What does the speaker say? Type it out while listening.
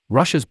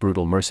Russia's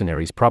brutal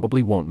mercenaries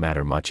probably won't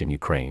matter much in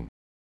Ukraine.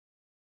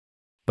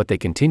 But they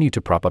continue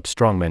to prop up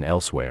strongmen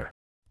elsewhere.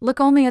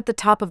 Look only at the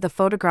top of the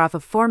photograph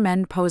of 4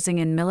 men posing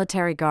in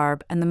military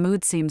garb and the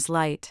mood seems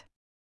light.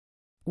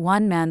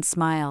 One man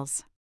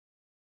smiles.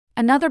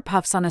 Another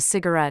puffs on a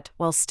cigarette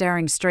while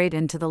staring straight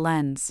into the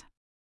lens.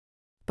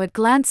 But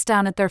glance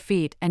down at their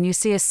feet and you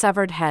see a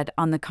severed head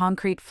on the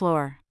concrete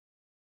floor.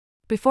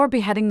 Before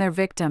beheading their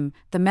victim,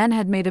 the men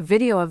had made a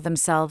video of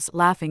themselves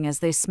laughing as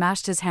they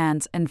smashed his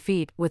hands and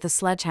feet with a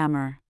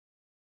sledgehammer.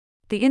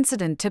 The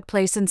incident took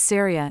place in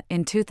Syria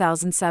in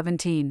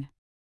 2017.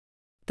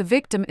 The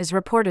victim is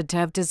reported to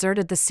have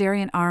deserted the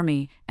Syrian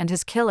army, and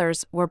his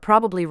killers were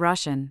probably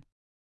Russian.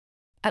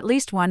 At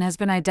least one has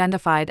been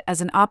identified as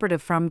an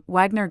operative from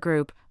Wagner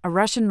Group, a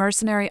Russian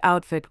mercenary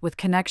outfit with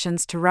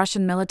connections to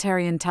Russian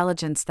military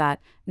intelligence that,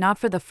 not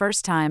for the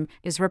first time,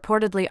 is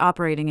reportedly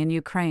operating in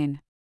Ukraine.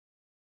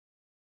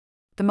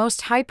 The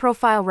most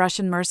high-profile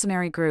Russian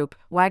mercenary group,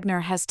 Wagner,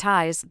 has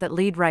ties that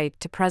lead right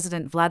to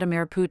President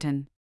Vladimir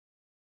Putin.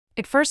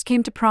 It first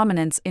came to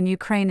prominence in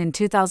Ukraine in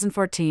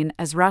 2014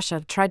 as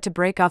Russia tried to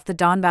break off the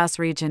Donbass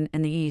region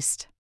in the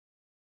east.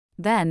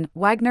 Then,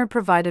 Wagner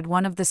provided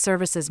one of the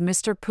services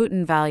Mr.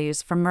 Putin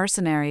values from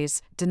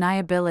mercenaries: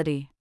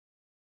 deniability.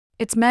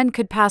 Its men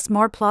could pass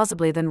more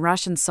plausibly than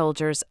Russian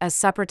soldiers as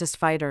separatist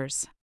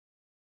fighters.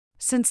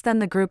 Since then,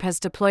 the group has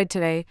deployed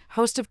to a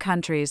host of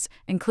countries,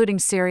 including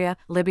Syria,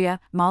 Libya,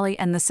 Mali,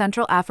 and the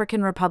Central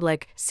African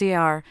Republic,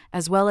 CAR,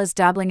 as well as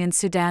dabbling in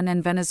Sudan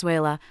and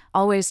Venezuela,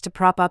 always to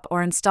prop up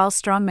or install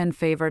strongmen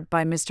favored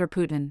by Mr.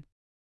 Putin.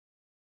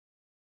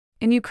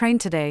 In Ukraine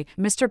today,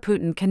 Mr.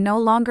 Putin can no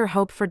longer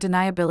hope for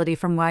deniability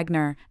from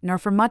Wagner, nor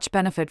for much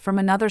benefit from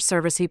another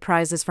service he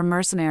prizes from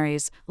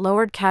mercenaries: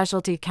 lowered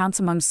casualty counts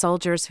among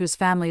soldiers whose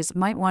families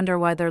might wonder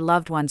why their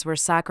loved ones were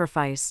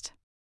sacrificed.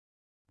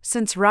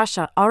 Since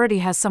Russia already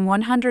has some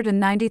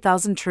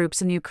 190,000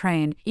 troops in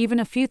Ukraine, even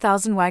a few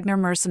thousand Wagner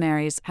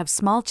mercenaries have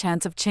small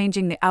chance of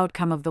changing the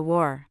outcome of the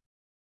war.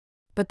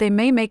 But they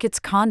may make its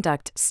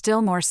conduct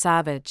still more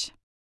savage.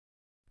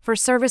 For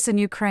service in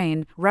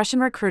Ukraine,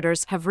 Russian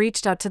recruiters have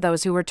reached out to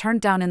those who were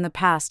turned down in the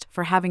past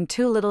for having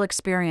too little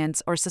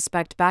experience or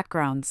suspect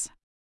backgrounds.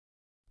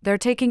 They're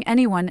taking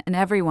anyone and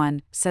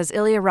everyone, says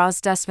Ilya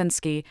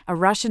Rozdesvinsky, a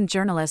Russian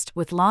journalist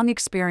with long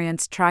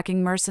experience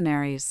tracking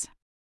mercenaries.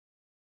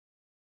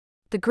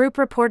 The group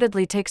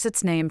reportedly takes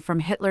its name from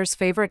Hitler's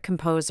favorite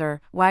composer,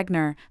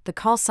 Wagner, the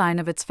call sign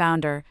of its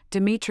founder,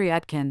 Dmitry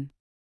Utkin.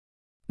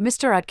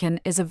 Mr. Utkin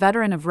is a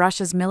veteran of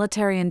Russia's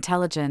military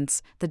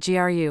intelligence, the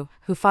GRU,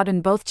 who fought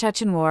in both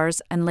Chechen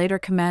wars and later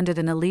commanded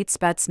an elite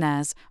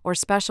Spetsnaz, or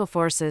Special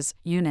Forces,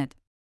 unit.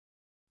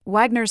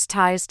 Wagner's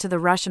ties to the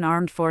Russian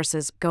armed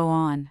forces go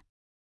on.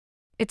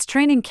 Its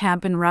training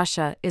camp in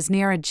Russia is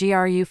near a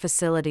GRU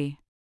facility.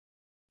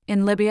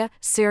 In Libya,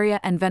 Syria,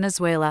 and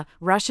Venezuela,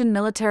 Russian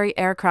military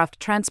aircraft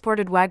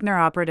transported Wagner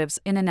operatives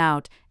in and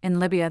out. In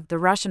Libya, the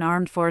Russian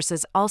armed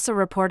forces also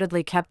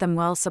reportedly kept them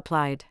well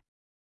supplied.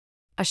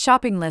 A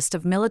shopping list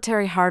of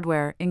military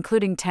hardware,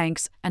 including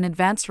tanks, an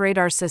advanced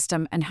radar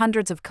system, and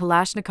hundreds of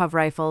Kalashnikov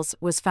rifles,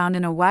 was found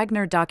in a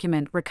Wagner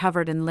document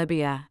recovered in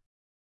Libya.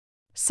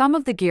 Some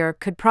of the gear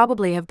could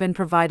probably have been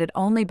provided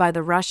only by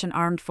the Russian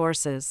armed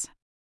forces.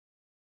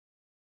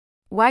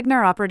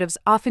 Wagner operatives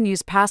often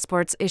use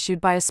passports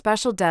issued by a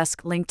special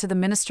desk linked to the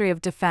Ministry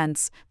of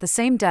Defense, the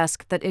same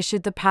desk that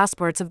issued the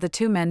passports of the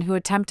 2 men who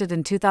attempted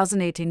in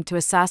 2018 to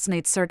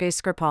assassinate Sergei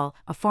Skripal,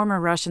 a former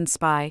Russian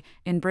spy,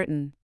 in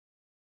Britain.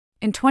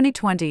 In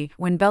 2020,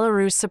 when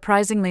Belarus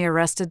surprisingly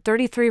arrested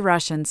 33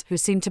 Russians who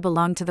seemed to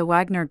belong to the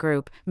Wagner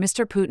Group,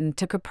 Mr. Putin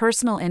took a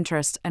personal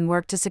interest and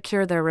worked to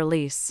secure their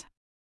release.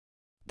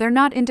 "They're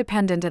not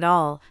independent at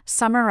all,"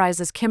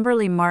 summarizes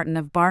Kimberly Martin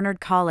of Barnard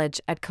College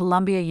at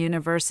Columbia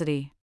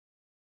University.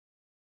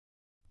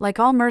 Like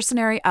all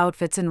mercenary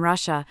outfits in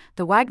Russia,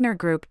 the Wagner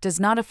Group does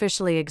not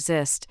officially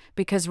exist,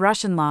 because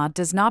Russian law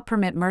does not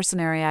permit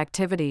mercenary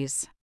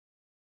activities.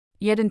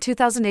 Yet in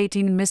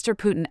 2018 Mr.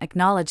 Putin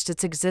acknowledged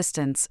its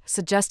existence,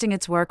 suggesting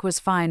its work was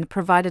fine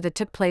provided it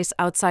took place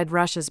outside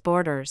Russia's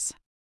borders.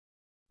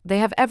 "They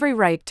have every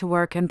right to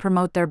work and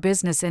promote their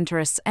business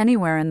interests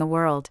anywhere in the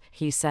world,"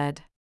 he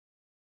said.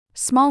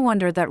 Small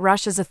wonder that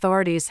Russia's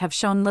authorities have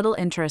shown little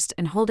interest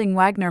in holding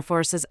Wagner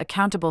forces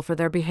accountable for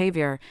their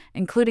behavior,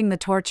 including the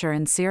torture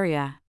in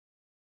Syria.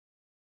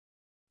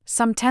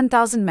 Some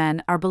 10,000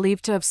 men are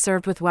believed to have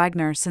served with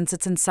Wagner since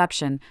its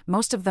inception,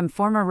 most of them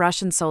former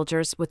Russian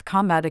soldiers with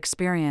combat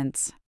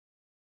experience.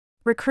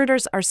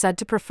 Recruiters are said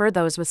to prefer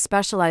those with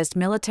specialized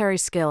military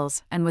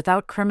skills and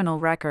without criminal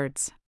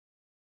records.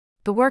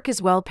 The work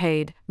is well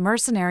paid.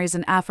 Mercenaries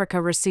in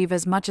Africa receive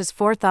as much as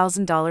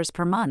 $4,000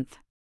 per month.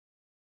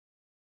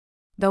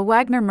 Though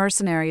Wagner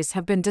mercenaries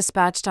have been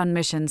dispatched on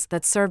missions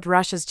that served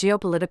Russia's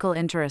geopolitical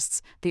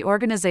interests, the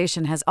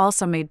organization has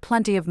also made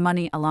plenty of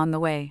money along the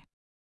way.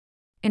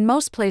 In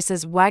most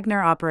places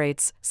Wagner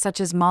operates, such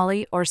as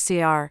Mali or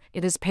CAR,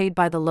 it is paid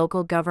by the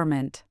local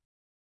government.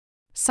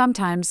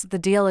 Sometimes the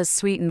deal is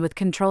sweetened with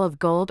control of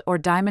gold or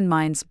diamond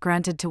mines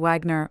granted to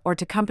Wagner or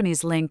to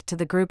companies linked to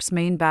the group's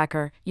main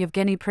backer,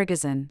 Yevgeny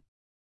Prigozhin.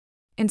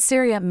 In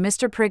Syria,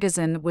 Mr.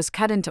 Prigozhin was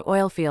cut into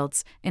oil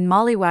fields. In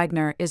Mali,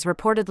 Wagner is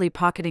reportedly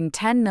pocketing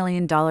 $10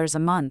 million a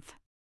month.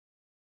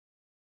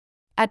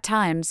 At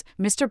times,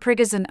 Mr.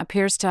 Prigozhin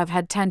appears to have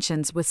had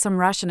tensions with some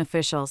Russian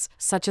officials,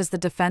 such as the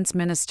defense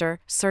minister,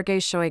 Sergei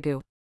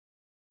Shoigu.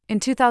 In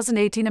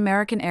 2018,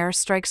 American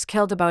airstrikes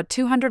killed about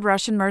 200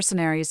 Russian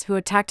mercenaries who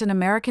attacked an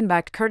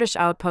American-backed Kurdish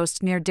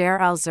outpost near Deir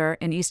al-Zur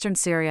in eastern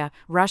Syria.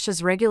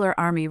 Russia's regular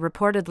army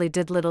reportedly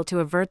did little to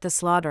avert the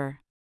slaughter.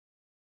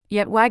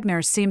 Yet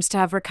Wagner seems to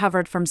have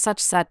recovered from such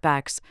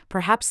setbacks,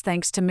 perhaps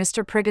thanks to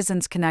Mr.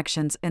 Prigozhin's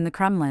connections in the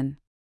Kremlin.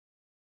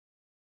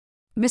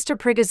 Mr.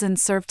 Prigozhin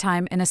served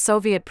time in a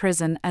Soviet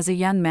prison as a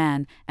young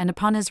man, and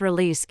upon his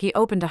release he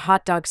opened a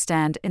hot dog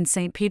stand in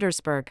St.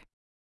 Petersburg.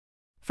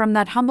 From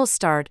that humble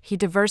start, he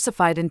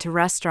diversified into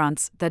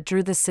restaurants that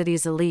drew the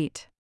city's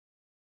elite.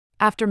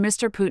 After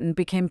Mr. Putin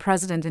became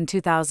president in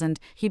 2000,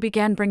 he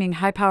began bringing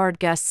high-powered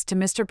guests to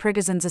Mr.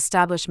 Prigozhin's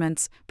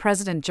establishments.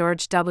 President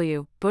George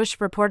W. Bush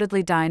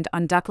reportedly dined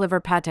on duck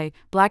liver pate,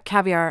 black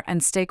caviar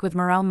and steak with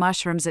morel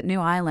mushrooms at New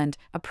Island,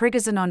 a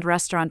Prigozhin-owned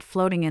restaurant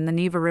floating in the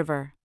Neva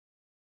River.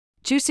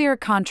 Juicier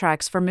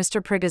contracts for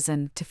Mr.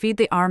 Prigozhin to feed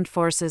the armed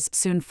forces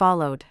soon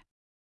followed.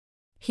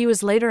 He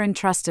was later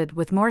entrusted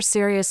with more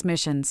serious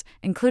missions,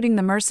 including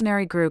the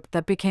mercenary group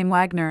that became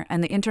Wagner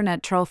and the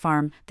Internet Troll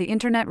Farm, the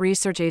Internet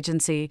Research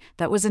Agency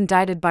that was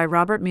indicted by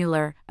Robert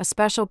Mueller, a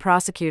special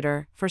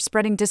prosecutor, for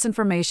spreading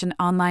disinformation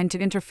online to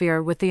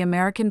interfere with the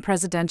American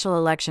presidential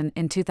election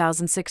in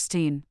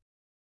 2016.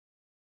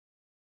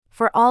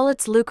 For all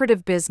its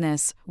lucrative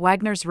business,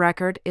 Wagner's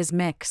record is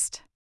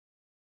mixed.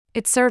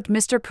 It served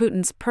Mr.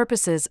 Putin's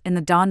purposes in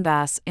the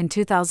Donbass in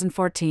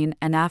 2014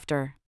 and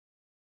after.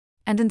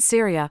 And in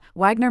Syria,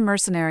 Wagner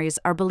mercenaries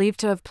are believed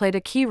to have played a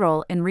key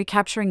role in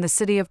recapturing the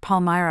city of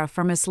Palmyra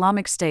from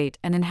Islamic State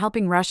and in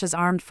helping Russia's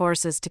armed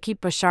forces to keep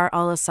Bashar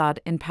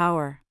al-Assad in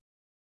power.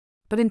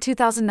 But in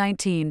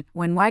 2019,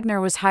 when Wagner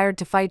was hired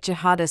to fight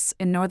jihadists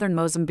in northern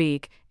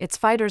Mozambique, its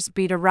fighters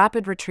beat a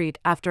rapid retreat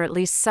after at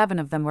least 7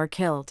 of them were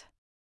killed.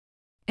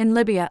 In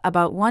Libya,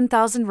 about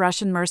 1,000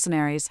 Russian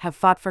mercenaries have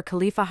fought for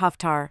Khalifa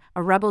Haftar,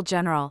 a rebel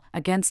general,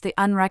 against the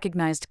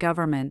unrecognized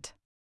government.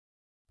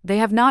 They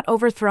have not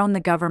overthrown the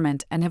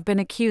government and have been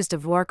accused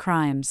of war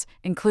crimes,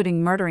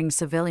 including murdering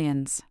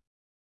civilians.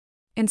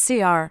 In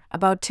CR,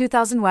 about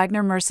 2,000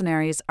 Wagner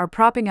mercenaries are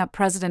propping up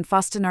President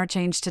Faustin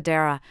Archange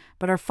Touadéra,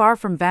 but are far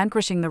from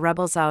vanquishing the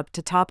rebels out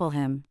to topple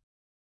him.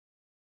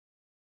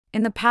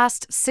 In the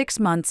past 6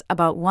 months,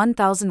 about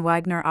 1,000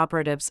 Wagner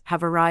operatives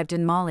have arrived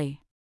in Mali.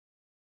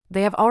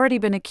 They have already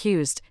been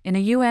accused, in a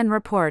UN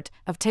report,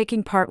 of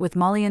taking part with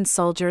Malian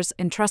soldiers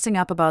in trussing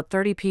up about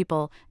 30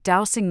 people,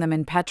 dousing them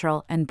in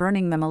petrol and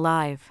burning them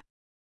alive.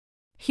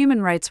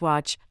 Human Rights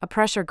Watch, a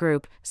pressure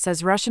group,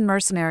 says Russian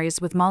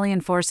mercenaries with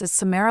Malian forces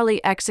summarily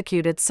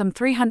executed some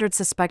 300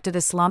 suspected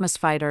Islamist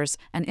fighters,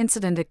 an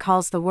incident it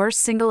calls the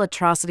worst single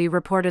atrocity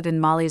reported in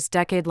Mali's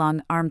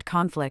decade-long armed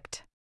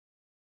conflict.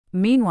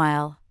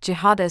 Meanwhile,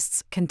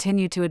 jihadists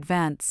continue to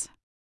advance.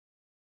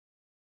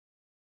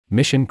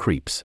 Mission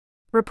creeps.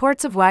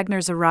 Reports of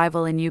Wagner's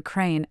arrival in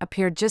Ukraine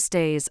appeared just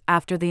days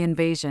after the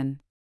invasion.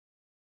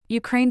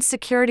 Ukraine's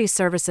security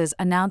services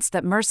announced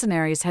that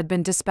mercenaries had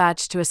been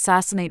dispatched to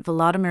assassinate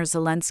Volodymyr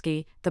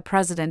Zelensky, the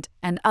president,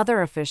 and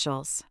other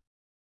officials.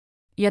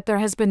 Yet there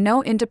has been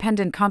no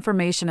independent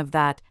confirmation of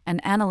that, and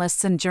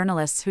analysts and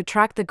journalists who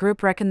track the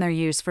group reckon their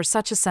use for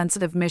such a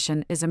sensitive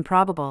mission is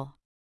improbable.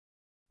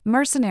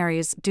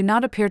 Mercenaries do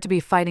not appear to be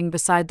fighting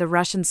beside the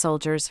Russian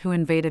soldiers who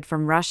invaded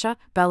from Russia,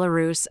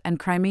 Belarus, and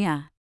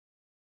Crimea.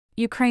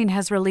 Ukraine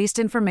has released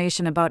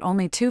information about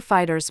only 2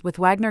 fighters with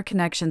Wagner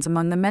connections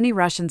among the many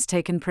Russians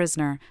taken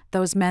prisoner.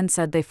 Those men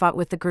said they fought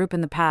with the group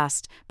in the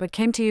past, but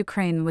came to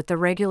Ukraine with the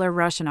regular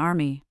Russian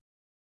army.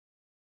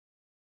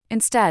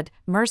 Instead,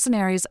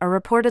 mercenaries are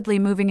reportedly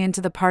moving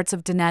into the parts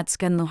of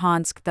Donetsk and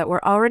Luhansk that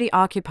were already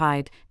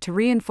occupied to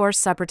reinforce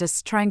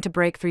separatists trying to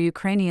break through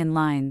Ukrainian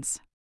lines.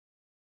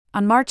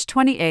 On March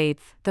 28,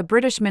 the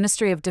British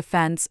Ministry of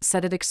Defence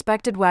said it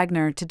expected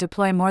Wagner to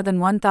deploy more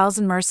than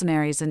 1,000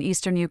 mercenaries in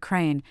eastern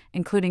Ukraine,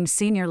 including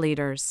senior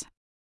leaders.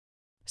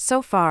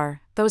 So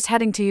far, those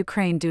heading to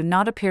Ukraine do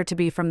not appear to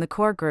be from the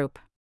core group.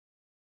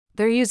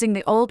 They're using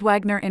the old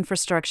Wagner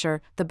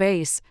infrastructure, the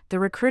base, the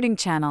recruiting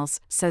channels,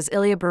 says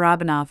Ilya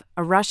Barabanov,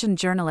 a Russian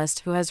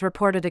journalist who has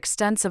reported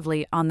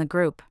extensively on the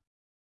group.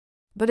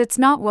 But it's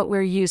not what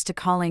we're used to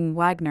calling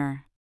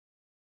Wagner.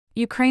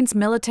 Ukraine's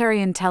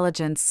military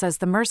intelligence says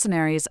the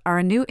mercenaries are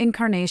a new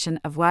incarnation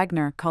of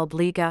Wagner called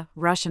Liga,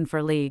 Russian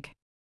for League.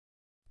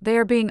 They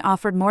are being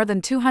offered more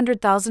than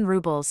 200,000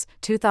 rubles,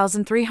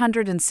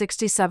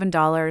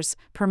 $2,367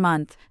 per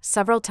month,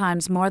 several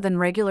times more than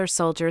regular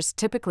soldiers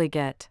typically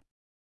get.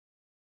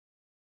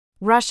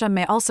 Russia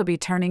may also be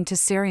turning to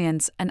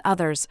Syrians and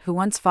others who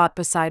once fought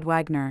beside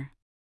Wagner.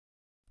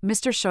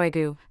 Mr.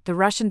 Shoigu, the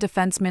Russian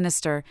defense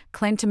minister,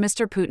 claimed to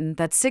Mr. Putin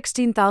that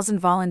 16,000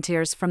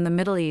 volunteers from the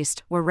Middle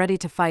East were ready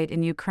to fight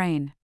in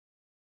Ukraine.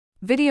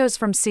 Videos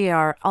from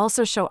CAR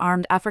also show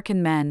armed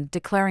African men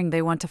declaring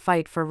they want to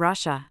fight for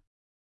Russia.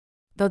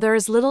 Though there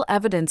is little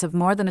evidence of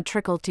more than a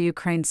trickle to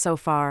Ukraine so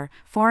far,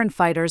 foreign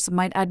fighters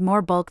might add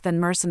more bulk than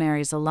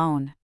mercenaries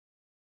alone.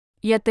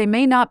 Yet they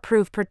may not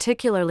prove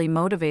particularly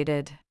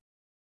motivated.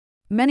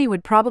 Many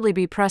would probably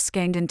be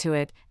press-ganged into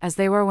it, as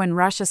they were when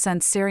Russia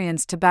sent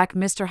Syrians to back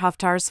Mr.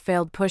 Haftar's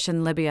failed push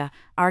in Libya,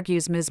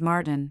 argues Ms.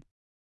 Martin.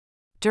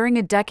 During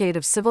a decade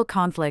of civil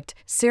conflict,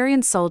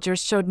 Syrian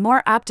soldiers showed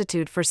more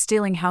aptitude for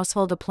stealing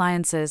household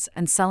appliances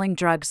and selling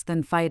drugs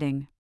than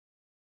fighting.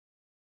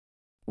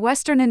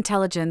 Western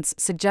intelligence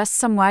suggests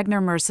some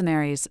Wagner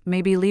mercenaries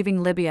may be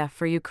leaving Libya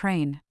for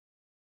Ukraine.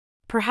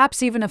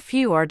 Perhaps even a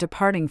few are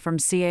departing from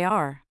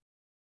CAR.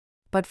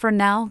 But for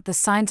now, the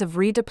signs of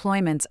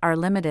redeployments are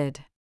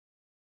limited.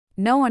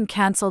 No one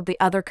cancelled the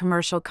other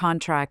commercial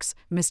contracts,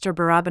 Mr.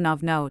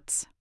 Barabanov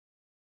notes.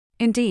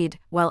 Indeed,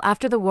 well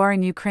after the war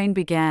in Ukraine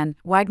began,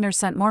 Wagner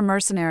sent more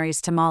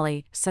mercenaries to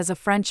Mali, says a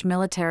French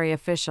military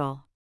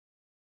official.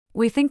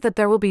 We think that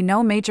there will be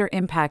no major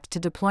impact to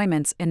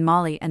deployments in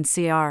Mali and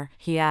CAR,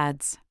 he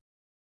adds.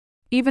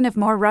 Even if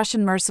more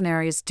Russian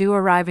mercenaries do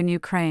arrive in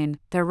Ukraine,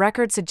 their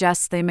record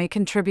suggests they may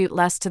contribute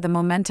less to the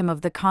momentum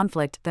of the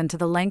conflict than to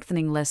the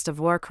lengthening list of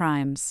war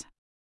crimes.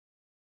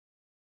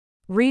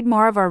 Read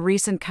more of our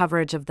recent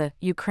coverage of the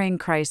Ukraine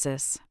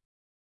crisis.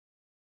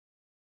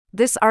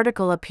 This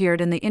article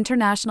appeared in the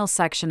international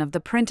section of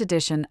the print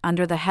edition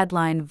under the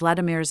headline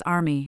Vladimir's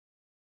Army.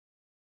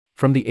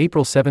 From the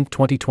April 7,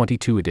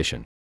 2022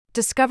 edition.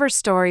 Discover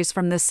stories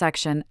from this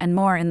section and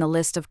more in the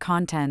list of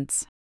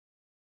contents.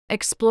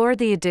 Explore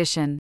the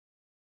edition.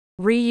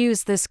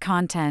 Reuse this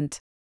content.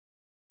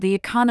 The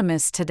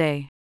Economist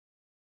today.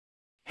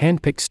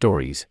 Handpicked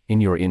stories in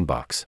your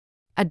inbox.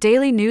 A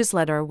daily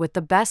newsletter with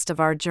the best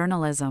of our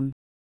journalism.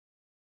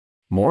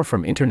 More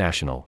from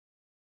International.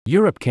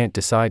 Europe can't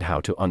decide how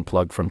to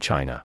unplug from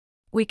China.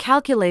 We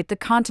calculate the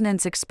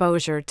continent's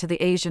exposure to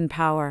the Asian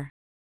power.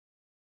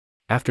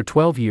 After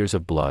 12 years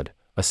of blood,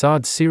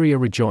 Assad's Syria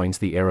rejoins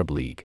the Arab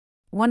League.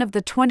 One of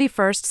the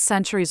 21st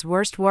century's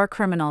worst war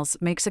criminals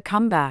makes a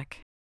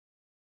comeback.